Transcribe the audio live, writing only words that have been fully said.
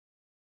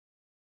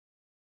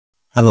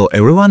Hello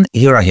everyone,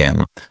 here I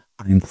am.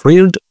 I'm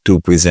thrilled to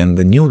present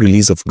the new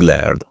release of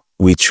Glare,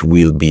 which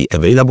will be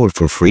available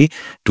for free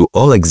to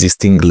all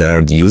existing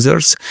Glare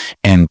users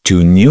and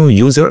to new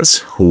users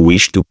who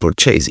wish to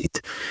purchase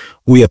it.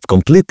 We have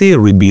completely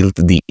rebuilt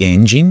the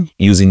engine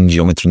using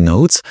geometry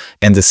nodes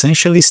and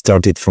essentially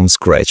started from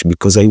scratch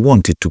because I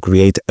wanted to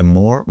create a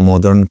more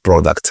modern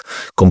product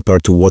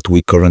compared to what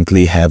we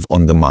currently have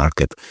on the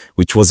market,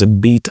 which was a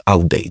bit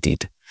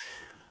outdated.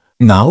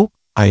 Now,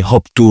 I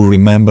hope to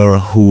remember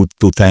who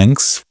to thank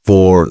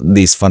for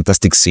this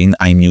fantastic scene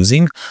I'm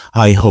using.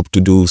 I hope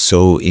to do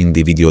so in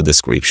the video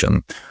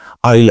description.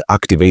 I'll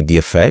activate the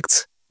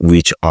effects,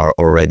 which are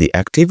already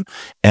active,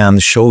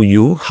 and show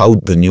you how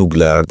the new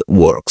Glare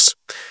works.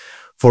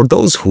 For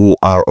those who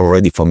are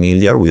already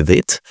familiar with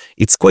it,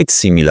 it's quite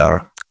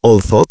similar,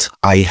 although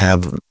I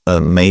have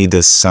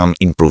made some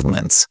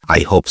improvements.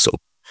 I hope so.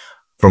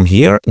 From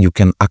here, you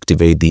can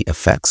activate the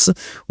effects,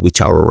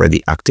 which are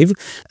already active.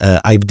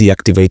 I've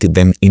deactivated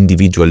them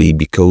individually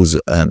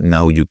because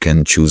now you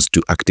can choose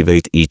to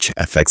activate each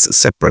effect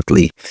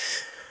separately.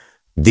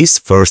 This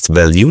first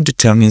value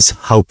determines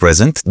how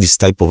present this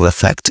type of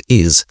effect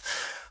is.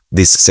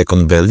 This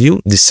second value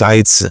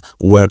decides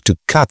where to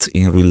cut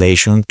in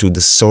relation to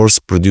the source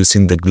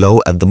producing the glow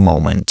at the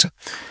moment.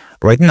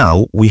 Right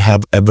now, we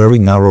have a very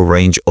narrow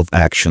range of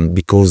action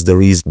because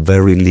there is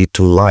very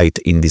little light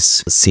in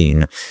this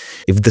scene.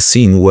 If the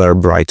scene were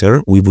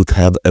brighter, we would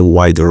have a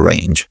wider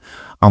range.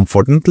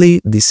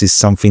 Unfortunately, this is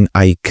something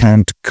I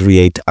can't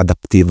create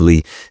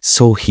adaptively,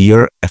 so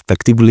here,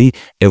 effectively,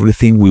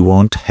 everything we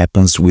want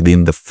happens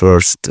within the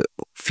first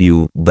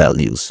few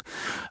values.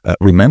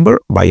 Remember,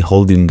 by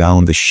holding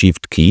down the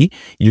Shift key,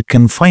 you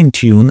can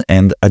fine-tune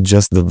and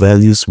adjust the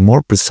values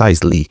more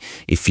precisely.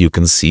 If you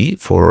can see,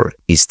 for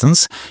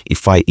instance,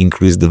 if I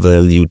increase the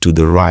value to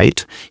the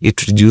right,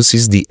 it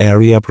reduces the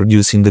area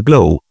producing the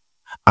glow.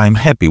 I'm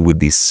happy with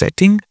this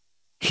setting.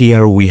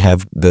 Here we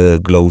have the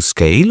glow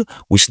scale,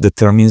 which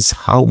determines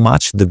how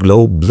much the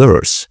glow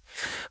blurs.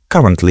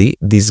 Currently,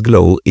 this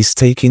glow is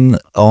taking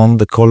on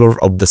the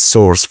color of the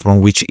source from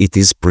which it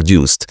is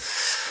produced.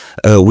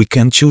 We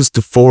can choose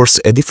to force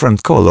a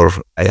different color.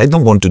 I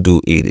don't want to do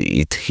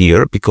it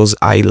here because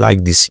I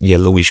like this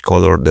yellowish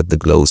color that the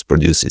glow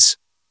produces.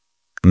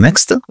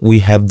 Next, we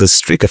have the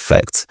streak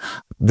effect.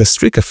 The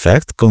streak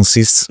effect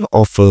consists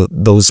of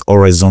those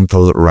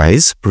horizontal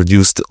rays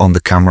produced on the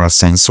camera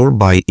sensor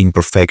by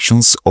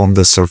imperfections on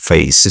the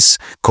surfaces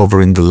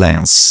covering the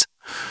lens.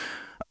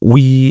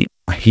 We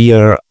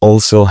here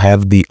also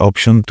have the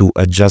option to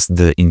adjust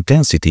the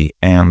intensity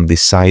and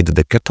decide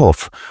the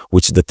cutoff,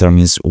 which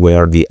determines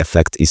where the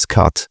effect is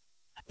cut.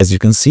 As you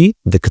can see,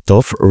 the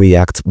cutoff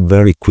reacts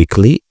very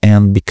quickly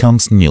and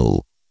becomes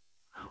null.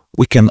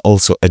 We can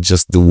also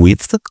adjust the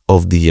width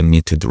of the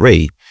emitted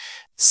ray.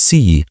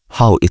 See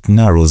how it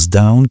narrows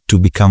down to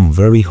become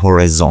very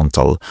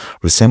horizontal,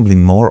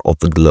 resembling more of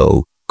the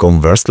glow.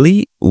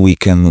 Conversely, we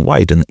can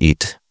widen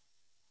it.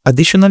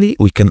 Additionally,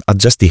 we can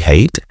adjust the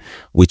height,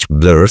 which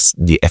blurs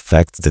the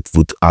effects that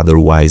would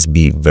otherwise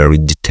be very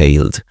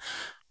detailed.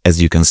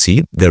 As you can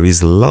see, there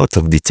is a lot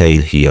of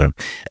detail here.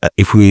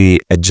 If we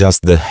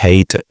adjust the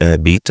height a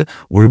bit,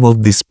 we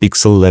remove this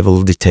pixel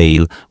level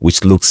detail,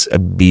 which looks a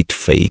bit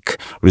fake,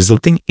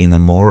 resulting in a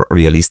more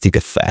realistic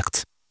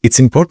effect. It's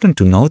important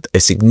to note a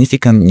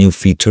significant new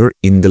feature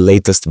in the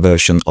latest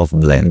version of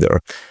Blender.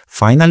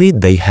 Finally,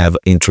 they have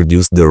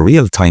introduced the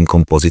real-time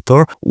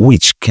compositor,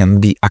 which can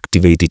be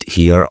activated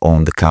here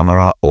on the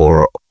camera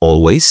or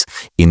always,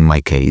 in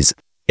my case.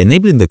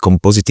 Enabling the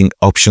compositing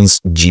options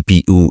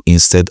GPU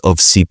instead of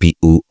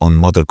CPU on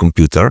model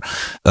computer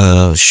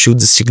should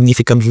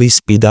significantly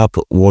speed up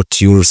what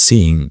you're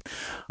seeing.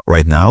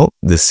 Right now,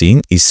 the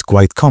scene is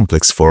quite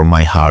complex for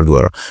my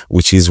hardware,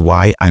 which is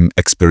why I'm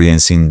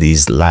experiencing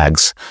these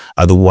lags.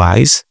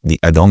 Otherwise, the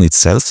add-on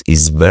itself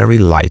is very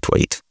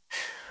lightweight.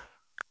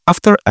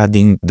 After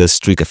adding the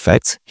streak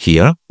effects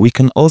here, we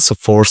can also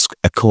force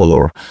a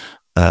color.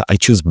 I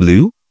choose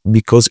blue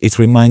because it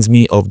reminds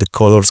me of the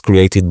colors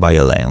created by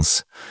a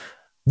lens.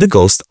 The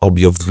ghosts,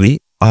 obviously,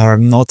 are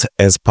not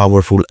as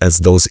powerful as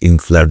those in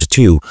Glare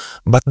 2,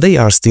 but they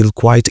are still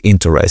quite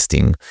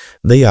interesting.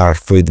 They are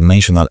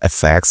three-dimensional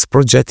effects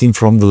projecting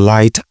from the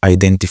light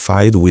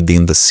identified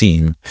within the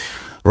scene.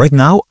 Right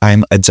now,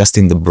 I'm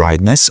adjusting the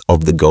brightness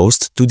of the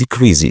ghost to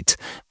decrease it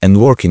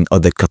and working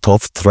on the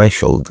cutoff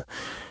threshold.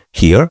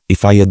 Here,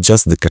 if I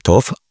adjust the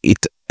cutoff,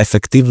 it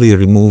effectively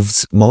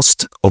removes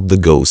most of the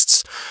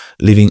ghosts,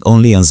 leaving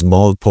only a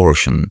small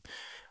portion.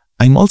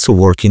 I'm also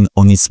working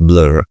on its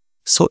blur,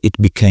 so it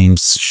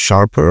becomes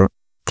sharper,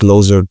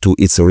 closer to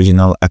its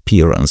original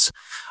appearance.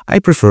 I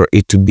prefer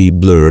it to be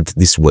blurred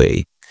this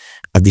way.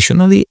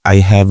 Additionally, I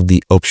have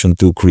the option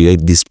to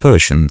create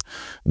dispersion.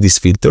 This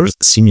filter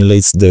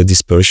simulates the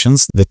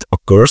dispersions that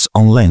occurs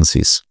on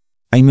lenses.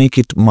 I make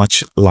it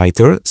much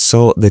lighter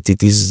so that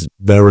it is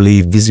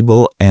barely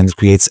visible and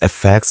creates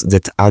effects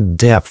that add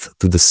depth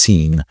to the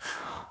scene.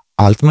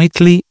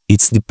 Ultimately,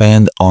 It's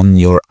depend on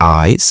your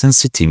eye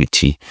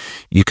sensitivity.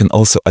 You can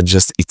also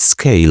adjust its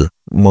scale,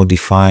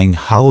 modifying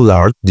how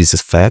large this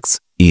effect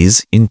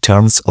is in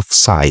terms of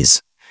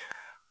size.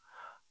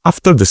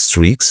 After the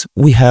streaks,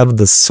 we have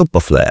the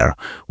super flare,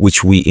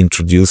 which we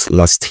introduced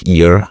last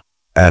year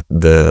at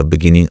the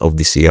beginning of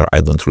this year, I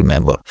don't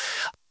remember.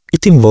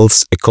 It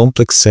involves a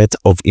complex set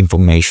of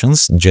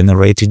informations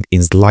generated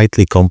in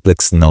slightly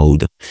complex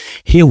node.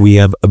 Here we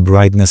have a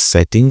brightness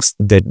settings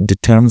that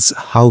determines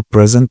how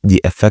present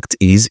the effect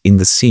is in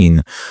the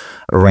scene,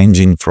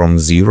 ranging from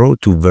 0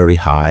 to very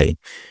high.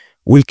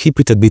 We'll keep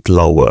it a bit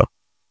lower.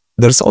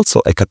 There's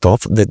also a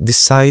cutoff that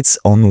decides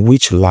on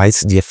which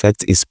lights the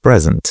effect is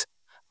present.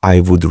 I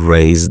would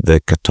raise the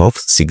cutoff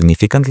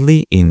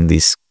significantly in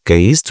this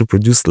case to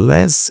produce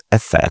less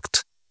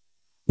effect.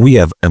 We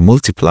have a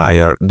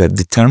multiplier that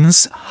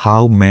determines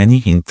how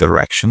many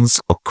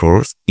interactions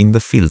occur in the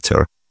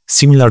filter,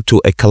 similar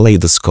to a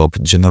kaleidoscope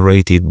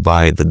generated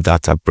by the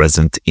data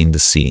present in the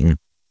scene.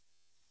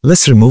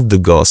 Let's remove the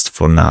ghost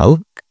for now.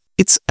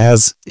 It's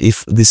as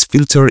if this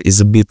filter is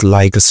a bit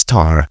like a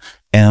star,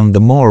 and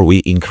the more we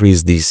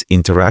increase this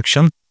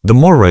interaction, the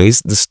more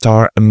rays the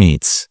star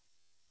emits.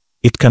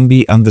 It can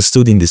be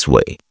understood in this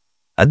way.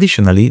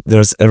 Additionally,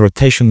 there's a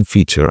rotation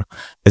feature.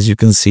 As you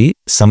can see,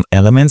 some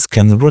elements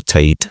can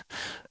rotate.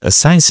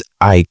 Since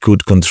I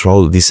could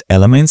control these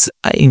elements,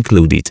 I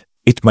include it.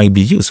 It might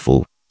be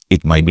useful,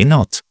 it might be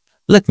not.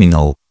 Let me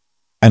know.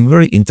 I'm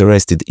very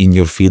interested in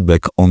your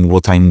feedback on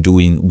what I'm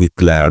doing with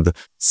Glared.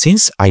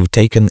 Since I've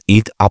taken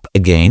it up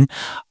again,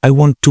 I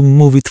want to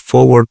move it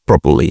forward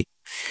properly.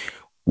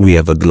 We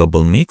have a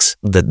global mix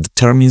that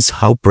determines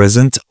how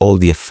present all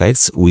the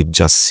effects we've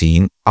just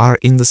seen are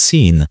in the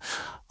scene,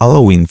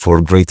 allowing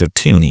for greater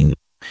tuning.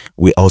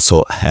 We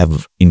also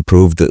have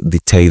improved the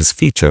details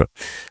feature.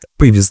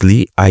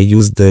 Previously, I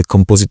used the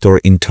compositor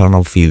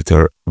internal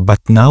filter, but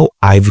now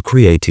I've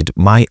created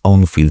my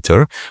own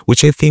filter,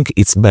 which I think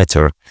is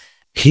better.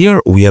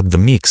 Here we have the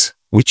mix,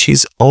 which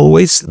is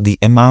always the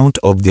amount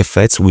of the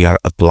effects we are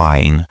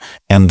applying,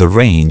 and the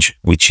range,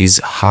 which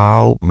is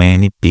how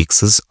many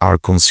pixels are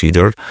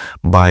considered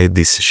by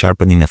this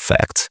sharpening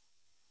effect.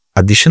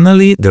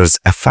 Additionally, there's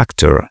a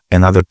factor,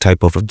 another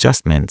type of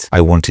adjustment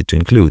I wanted to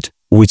include,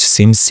 which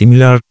seems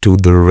similar to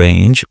the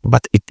range,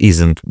 but it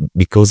isn't,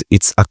 because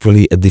it's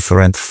actually a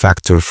different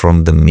factor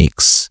from the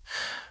mix.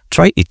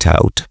 Try it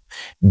out.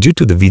 Due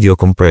to the video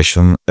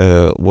compression,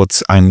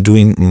 what I'm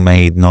doing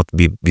may not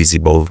be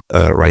visible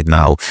right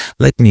now.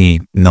 Let me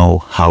know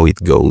how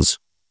it goes.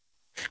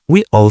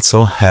 We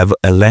also have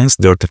a lens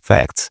dirt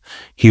effect.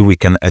 Here we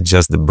can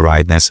adjust the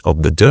brightness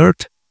of the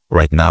dirt.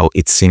 Right now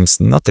it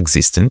seems not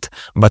existent,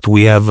 but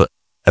we have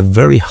a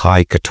very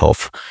high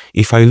cutoff.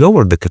 If I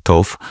lower the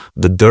cutoff,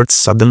 the dirt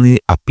suddenly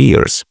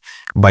appears.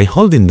 By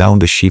holding down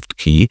the Shift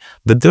key,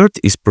 the dirt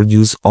is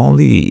produced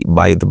only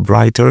by the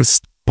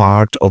brightest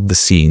part of the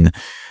scene,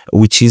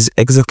 which is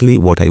exactly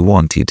what I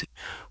wanted.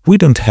 We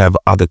don't have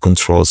other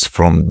controls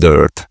from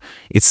dirt.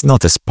 It's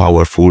not as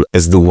powerful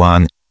as the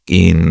one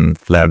in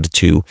Flared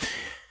 2.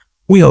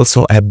 We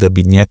also have the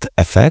vignette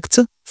effect,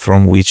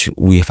 from which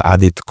we've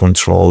added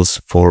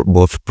controls for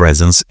both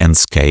presence and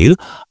scale,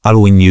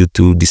 allowing you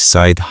to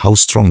decide how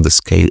strong the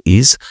scale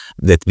is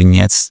that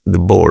vignettes the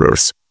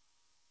borders.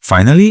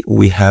 Finally,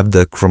 we have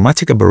the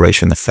chromatic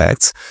aberration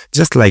effects,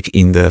 just like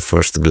in the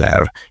first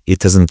glare.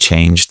 It hasn't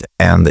changed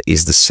and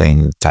is the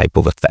same type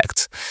of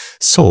effect.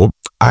 So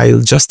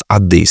I'll just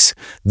add this.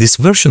 This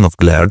version of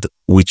Glared,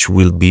 which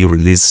will be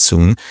released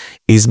soon,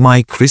 is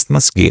my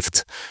Christmas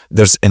gift.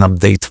 There's an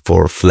update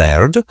for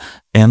Flared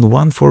and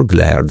one for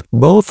Glared,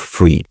 both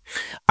free.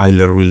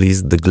 I'll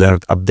release the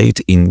Glared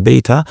update in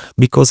beta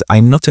because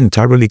I'm not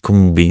entirely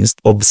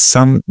convinced of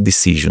some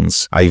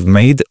decisions I've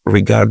made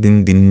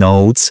regarding the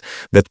nodes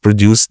that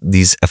produce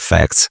these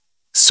effects.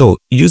 So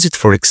use it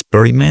for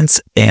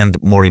experiments and,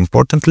 more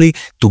importantly,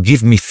 to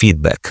give me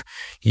feedback.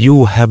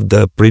 You have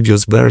the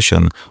previous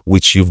version,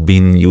 which you've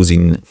been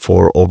using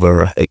for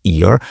over a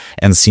year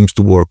and seems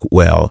to work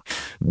well.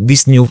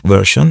 This new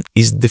version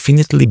is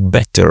definitely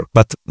better,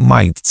 but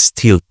might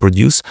still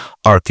produce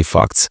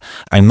artifacts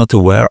I'm not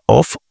aware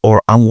of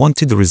or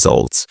unwanted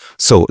results.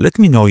 So let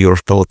me know your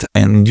thought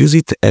and use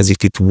it as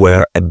if it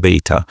were a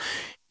beta.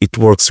 It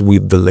works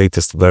with the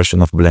latest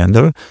version of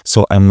Blender,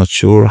 so I'm not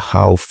sure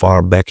how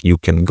far back you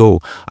can go.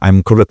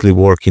 I'm currently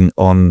working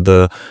on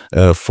the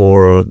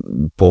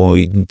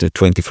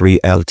 4.23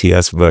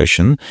 LTS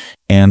version,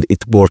 and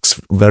it works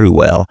very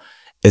well.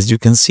 As you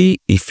can see,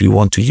 if you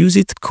want to use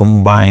it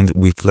combined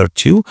with Flared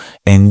 2,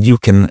 and you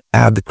can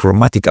add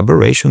chromatic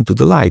aberration to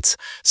the lights,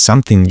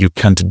 something you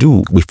can't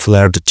do with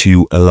Flared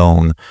 2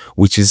 alone,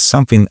 which is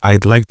something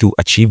I'd like to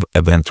achieve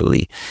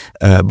eventually.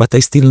 But I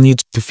still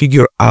need to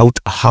figure out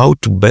how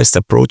to best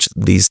approach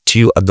these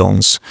two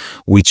add-ons,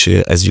 which,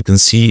 as you can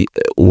see,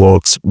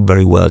 works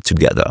very well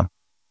together.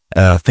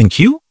 Thank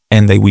you,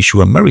 and I wish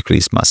you a Merry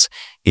Christmas.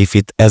 If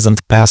it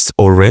hasn't passed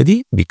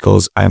already,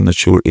 because I'm not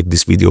sure if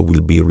this video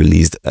will be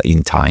released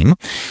in time,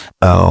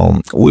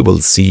 we will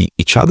see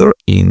each other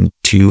in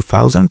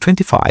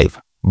 2025.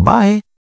 Bye!